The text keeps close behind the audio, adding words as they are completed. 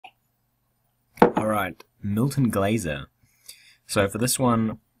Alright, Milton Glaser. So for this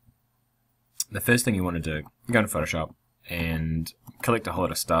one, the first thing you want to do, go into Photoshop and collect a whole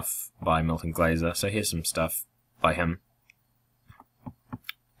lot of stuff by Milton Glaser. So here's some stuff by him.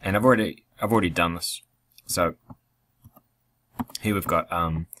 And I've already done this. So here we've got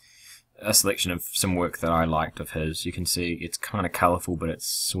a selection of some work that I liked of his. You can see it's kind of colourful, but it's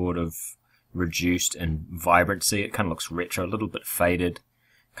sort of reduced in vibrancy. It kind of looks retro, a little bit faded.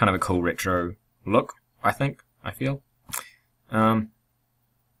 Kind of a cool retro look, I feel. Anyway,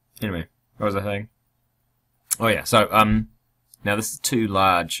 what was I saying? Oh yeah, so now this is too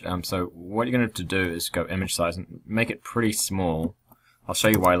large. So what you're going to have to do is go image size and make it pretty small. I'll show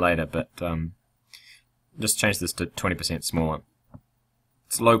you why later, but just change this to 20% smaller.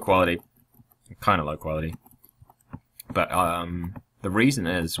 It's low quality, kind of low quality, but the reason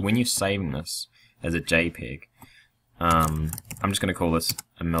is when you're saving this as a JPEG, I'm just going to call this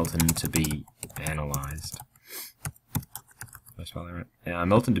a Milton to be analyzed. Did I spell that right? Yeah,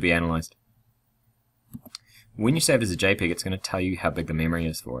 Milton to be analyzed. When you save it as a JPEG, it's going to tell you how big the memory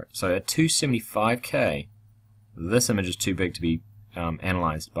is for it. So at 275K, this image is too big to be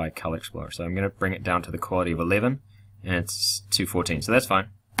analyzed by Color Explorer. So I'm going to bring it down to the quality of 11, and it's 214. So that's fine.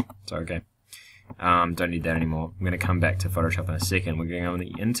 It's okay. Don't need that anymore. I'm going to come back to Photoshop in a second. We're going on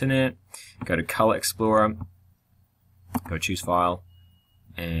the internet, go to Color Explorer, go choose File,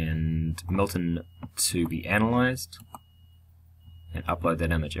 and Milton to be analyzed, and upload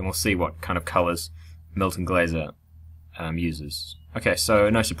that image. And we'll see what kind of colors Milton Glaser uses. Okay, so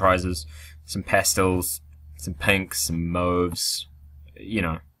no surprises. Some pastels, some pinks, some mauves, you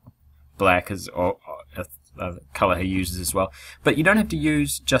know, black is a color he uses as well. But you don't have to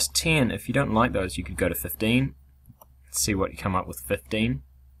use just 10. If you don't like those, you could go to 15. See what you come up with 15.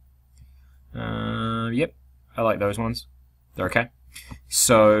 Yep, I like those ones. They're okay.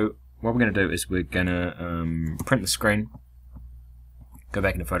 So what we're going to do is we're going to print the screen, go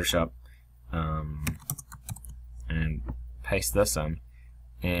back into Photoshop, and paste this in.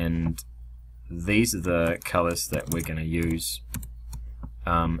 And these are the colors that we're going to use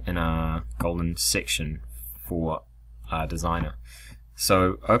in our golden section for our designer.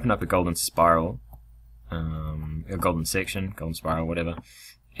 So open up a golden spiral, a golden section, golden spiral, whatever,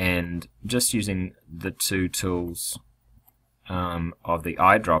 and just using the two tools of the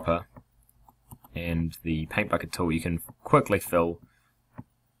eyedropper and the paint bucket tool, you can quickly fill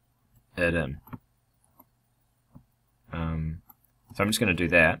it in. So I'm just going to do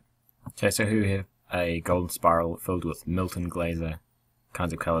that. Okay, so here we have a golden spiral filled with Milton Glaser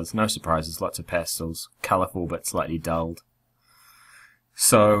kinds of colors. No surprises, lots of pastels, colorful but slightly dulled.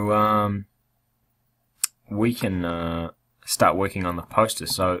 So we can start working on the poster.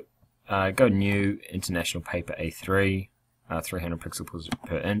 So go New, International Paper A3, 300 pixels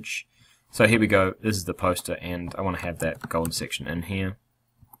per inch. So here we go. This is the poster, and I want to have that golden section in here.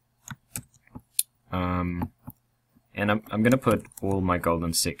 And I'm going to put all my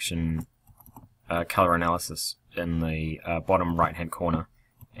golden section color analysis in the bottom right hand corner,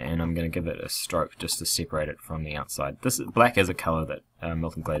 and I'm going to give it a stroke just to separate it from the outside. Black is a color that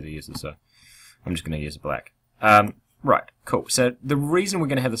Milton Glaser uses, so I'm just going to use black. Right, cool. So the reason we're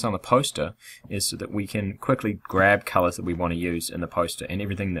going to have this on the poster is so that we can quickly grab colors that we want to use in the poster, and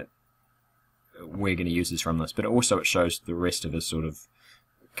everything that we're going to use is from this, but also it shows the rest of his sort of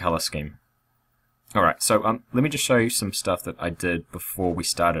color scheme. Alright, so let me just show you some stuff that I did before we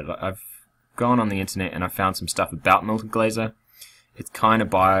started. I've gone on the internet and I found some stuff about Milton Glaser. It's kind of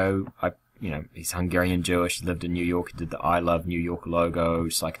bio. He's Hungarian Jewish, lived in New York, he did the I Love New York logo,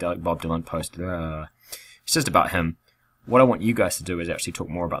 psychedelic Bob Dylan poster. It's just about him. What I want you guys to do is actually talk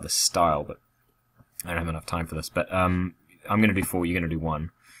more about the style, but I don't have enough time for this. But I'm going to do 4, you're going to do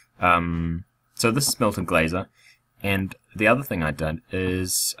 1. So this is Milton Glaser. And the other thing I did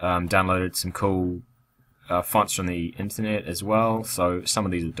is downloaded some cool fonts from the internet as well. So some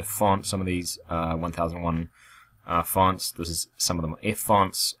of these are default, some of these 1001 fonts. This is some of them F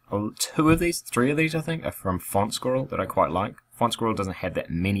fonts. 3 of these I think are from Font Squirrel that I quite like. Font Squirrel doesn't have that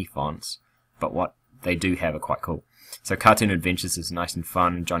many fonts, but what they do have are quite cool. So Cartoon Adventures is nice and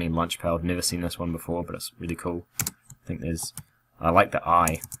fun. Johnny Lunchpail, I've never seen this one before, but it's really cool. I like the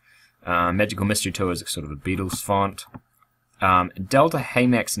eye. Magical Mystery Tour is sort of a Beatles font. Delta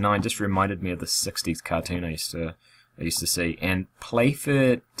Haymax 9 just reminded me of the 60s cartoon I used to see. And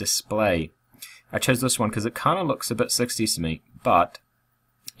Playfair Display. I chose this one because it kind of looks a bit 60s to me, but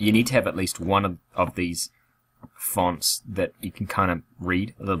you need to have at least one of these fonts that you can kind of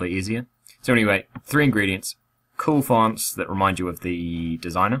read a little bit easier. So anyway, 3 ingredients. Cool fonts that remind you of the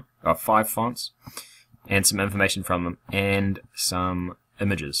designer. 5 fonts. And some information from them. And some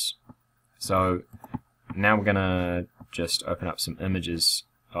images. So now we're gonna just open up some images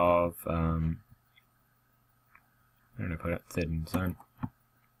of I'm gonna put it third in zone.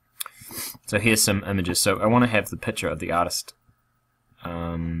 So here's some images. So I want to have the picture of the artist,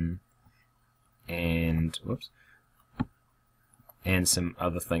 and whoops, and some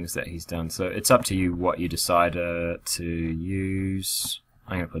other things that he's done. So it's up to you what you decide to use.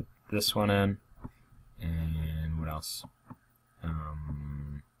 I'm gonna put this one in, and what else?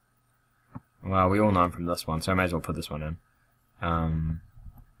 Well, we all know him from this one, so I may as well put this one in.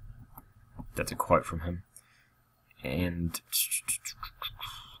 That's a quote from him. And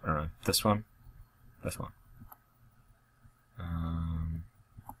I don't know, this one.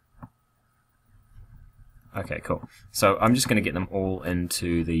 Okay, cool. So I'm just going to get them all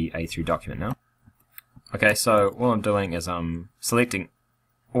into the A3 document now. Okay, so all I'm doing is I'm selecting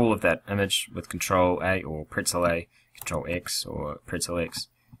all of that image with Control A or Pretzel A, Control X or Pretzel X,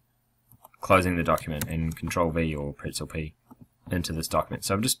 closing the document, and Control V or Pretzel P into this document.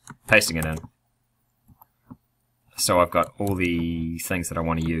 So I'm just pasting it in. So I've got all the things that I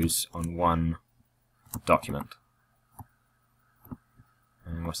want to use on one document.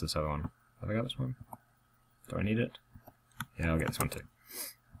 And what's this other one? Have I got this one? Do I need it? Yeah, I'll get this one too.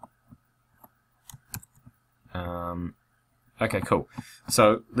 Okay, cool.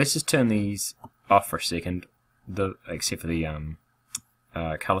 So let's just turn these off for a second, except for the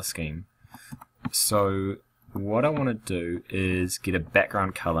color scheme. So what I want to do is get a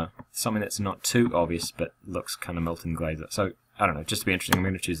background color, something that's not too obvious but looks kind of Milton Glaser. So I don't know, just to be interesting, I'm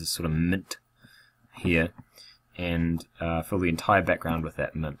going to choose this sort of mint here and fill the entire background with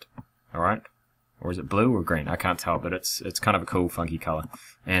that mint. Alright? Or is it blue or green? I can't tell, but it's kind of a cool, funky color.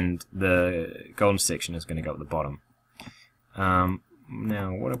 And the golden section is going to go at the bottom. Now,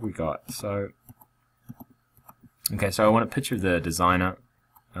 what have we got? So, okay, so I want a picture of the designer.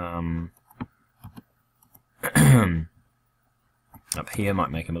 Up here,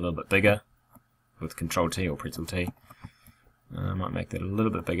 might make him a little bit bigger with Control T or Pretzel T. Might make that a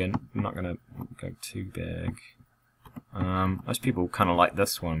little bit bigger. I'm not going to go too big. Most people kind of like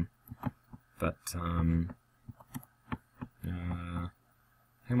this one, but I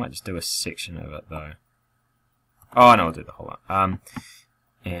might just do a section of it though. Oh no, I'll do the whole lot.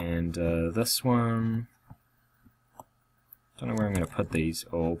 And this one, don't know where I'm going to put these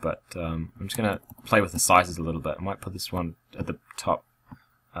all, but I'm just going to play with the sizes a little bit. I might put this one at the top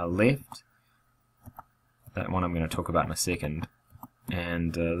left. That one I'm going to talk about in a second.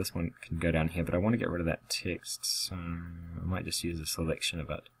 And this one can go down here, but I want to get rid of that text, so I might just use a selection of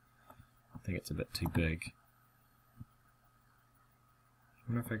it. I think it's a bit too big. I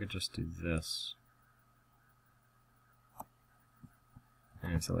wonder if I could just do this.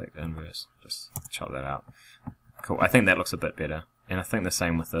 And select inverse. Just chop that out. Cool, I think that looks a bit better. And I think the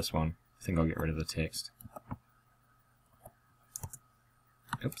same with this one. I think I'll get rid of the text.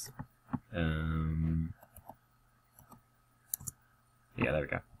 Oops. Yeah, there we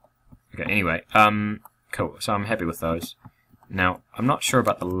go. Okay, anyway, cool. So I'm happy with those. Now, I'm not sure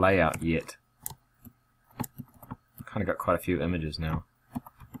about the layout yet. Kind of got quite a few images now.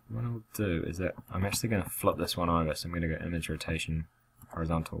 What I'll do is that I'm actually going to flip this one over. So I'm going to go image rotation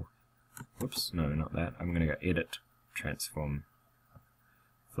horizontal. Whoops, no, not that. I'm going to go edit, transform,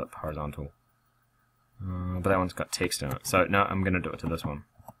 flip horizontal. But that one's got text in it. So now I'm going to do it to this one.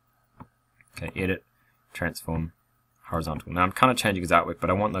 Okay, edit, transform, horizontal. Now I'm kind of changing his artwork, but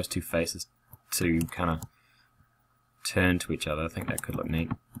I want those two faces to kind of turn to each other. I think that could look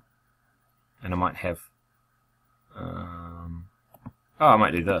neat. And I might have... oh, I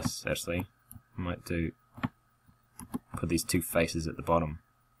might do this, actually. I might put these two faces at the bottom.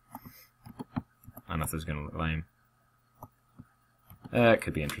 I don't know if this is going to look lame. It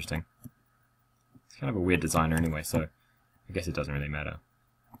could be interesting. It's kind of a weird designer anyway, so I guess it doesn't really matter.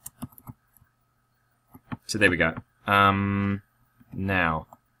 So there we go. Now,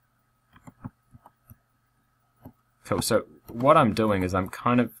 cool. So what I'm doing is I'm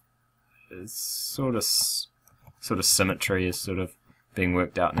kind of sort of symmetry is sort of being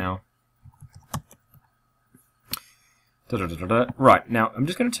worked out now. Right, now I'm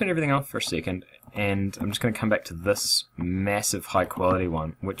just going to turn everything off for a second, and I'm just going to come back to this massive high quality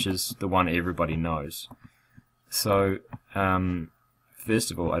one, which is the one everybody knows. So, first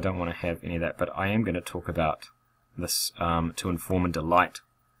of all, I don't want to have any of that, but I am going to talk about this to inform and delight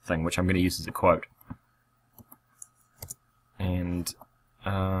thing, which I'm going to use as a quote. And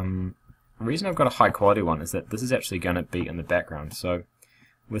the reason I've got a high quality one is that this is actually going to be in the background. So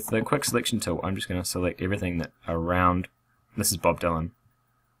with the quick selection tool, I'm just going to select everything that around. This is Bob Dylan,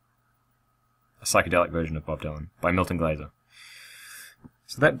 a psychedelic version of Bob Dylan by Milton Glaser.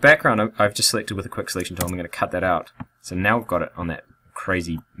 So that background I've just selected with a quick selection tool. I'm going to cut that out. So now we've got it on that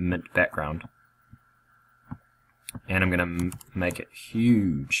crazy mint background. And I'm going to make it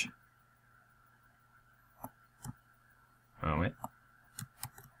huge. Oh wait.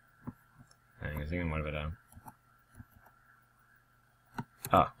 Hang on a second, what have I done?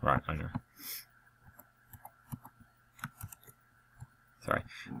 Oh, right, I know. Sorry.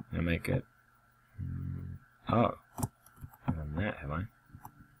 I'm going to make it... Oh. I've done that, have I?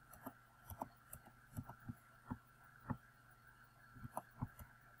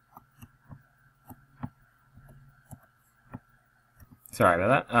 Sorry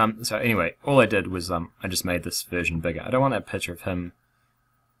about that. So anyway, all I did was I just made this version bigger. I don't want that picture of him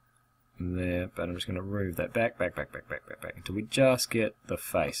there, but I'm just going to move that back until we just get the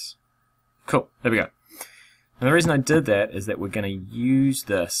face. Cool, there we go. And the reason I did that is that we're going to use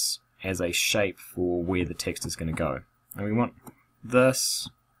this as a shape for where the text is going to go. And we want this.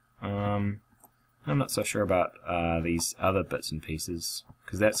 I'm not so sure about these other bits and pieces,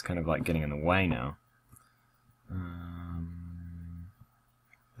 because that's kind of like getting in the way now.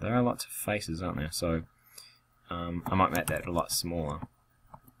 There are lots of faces, aren't there? So I might make that a lot smaller.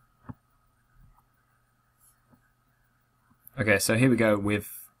 Okay, so here we go. We've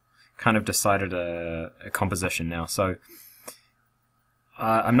kind of decided a composition now. So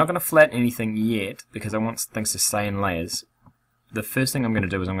I'm not going to flatten anything yet because I want things to stay in layers. The first thing I'm going to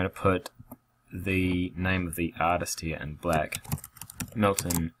do is I'm going to put the name of the artist here in black,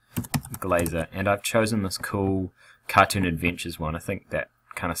 Milton Glaser, and I've chosen this cool Cartoon Adventures one. I think that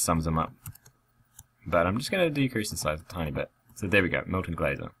kind of sums them up. But I'm just going to decrease the size a tiny bit. So there we go, Milton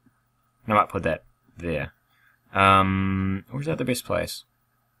Glaser. And I might put that there. Or is that the best place?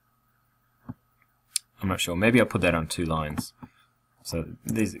 I'm not sure. Maybe I'll put that on 2 lines. So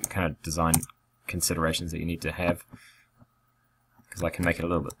these are kind of design considerations that you need to have, because I can make it a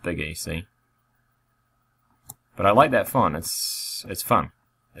little bit bigger, you see. But I like that font. It's fun.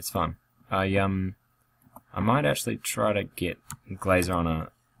 It's fun. I might actually try to get Glaser on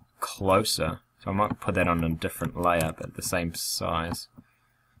a closer, so I might put that on a different layer but the same size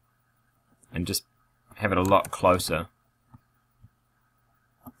and just have it a lot closer.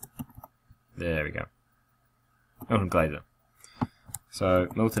 There we go. Milton Glaser. So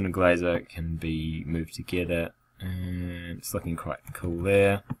Milton and Glaser can be moved together, and it's looking quite cool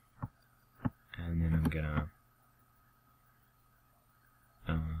there. And then I'm gonna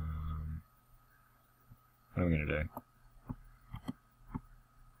what am I going to do?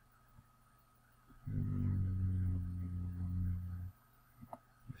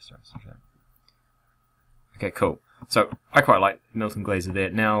 Okay, cool. So I quite like Milton Glaser there.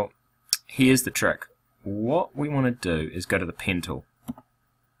 Now, here's the trick. What we want to do is go to the pen tool.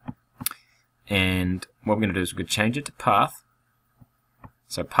 And what we're going to do is we're going to change it to path.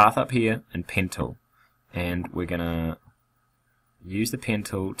 So path up here and pen tool. And we're going to use the pen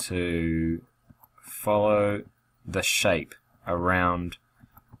tool to follow the shape around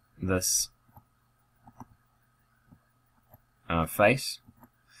this face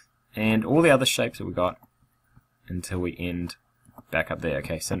and all the other shapes that we got until we end back up there.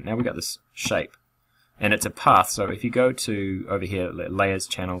 Okay, so now we got this shape and it's a path. So if you go to over here, layers,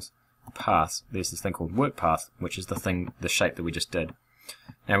 channels, paths, there's this thing called work path, which is the shape that we just did.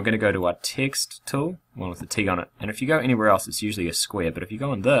 Now we're going to go to our text tool, one with the T on it, and if you go anywhere else it's usually a square, but if you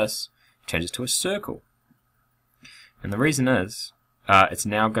go on this, it changes to a circle. And the reason is, it's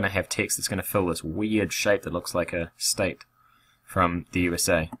now going to have text that's going to fill this weird shape that looks like a state from the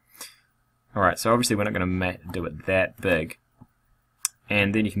USA. Alright, so obviously we're not going to do it that big.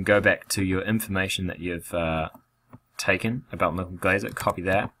 And then you can go back to your information that you've taken about Milton Glaser, copy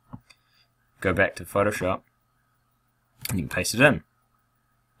that, go back to Photoshop, and you can paste it in.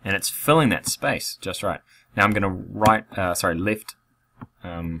 And it's filling that space just right. Now I'm going to left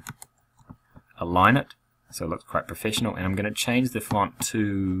align it so it looks quite professional, and I'm going to change the font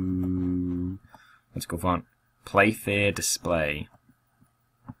to, what's it called font? Playfair Display.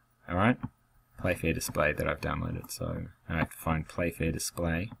 Alright? Playfair Display that I've downloaded, so I have to find Playfair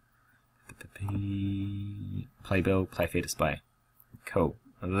Display. Playbill, Playfair Display. Cool.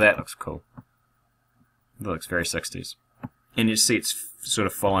 That looks cool. That looks very 60s. And you see it's sort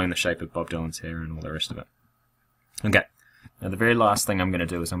of following the shape of Bob Dylan's hair and all the rest of it. Okay. Now the very last thing I'm going to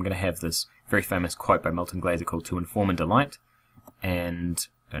do is I'm going to have this very famous quote by Milton Glaser called "To inform and delight," and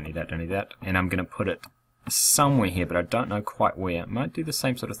don't need that, and I'm going to put it somewhere here, but I don't know quite where. I might do the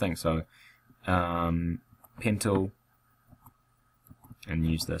same sort of thing, so pen tool and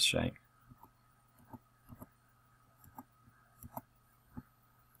use this shape.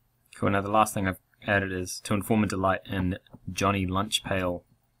 Cool. Now the last thing added is to inform and delight in Johnny Lunchpail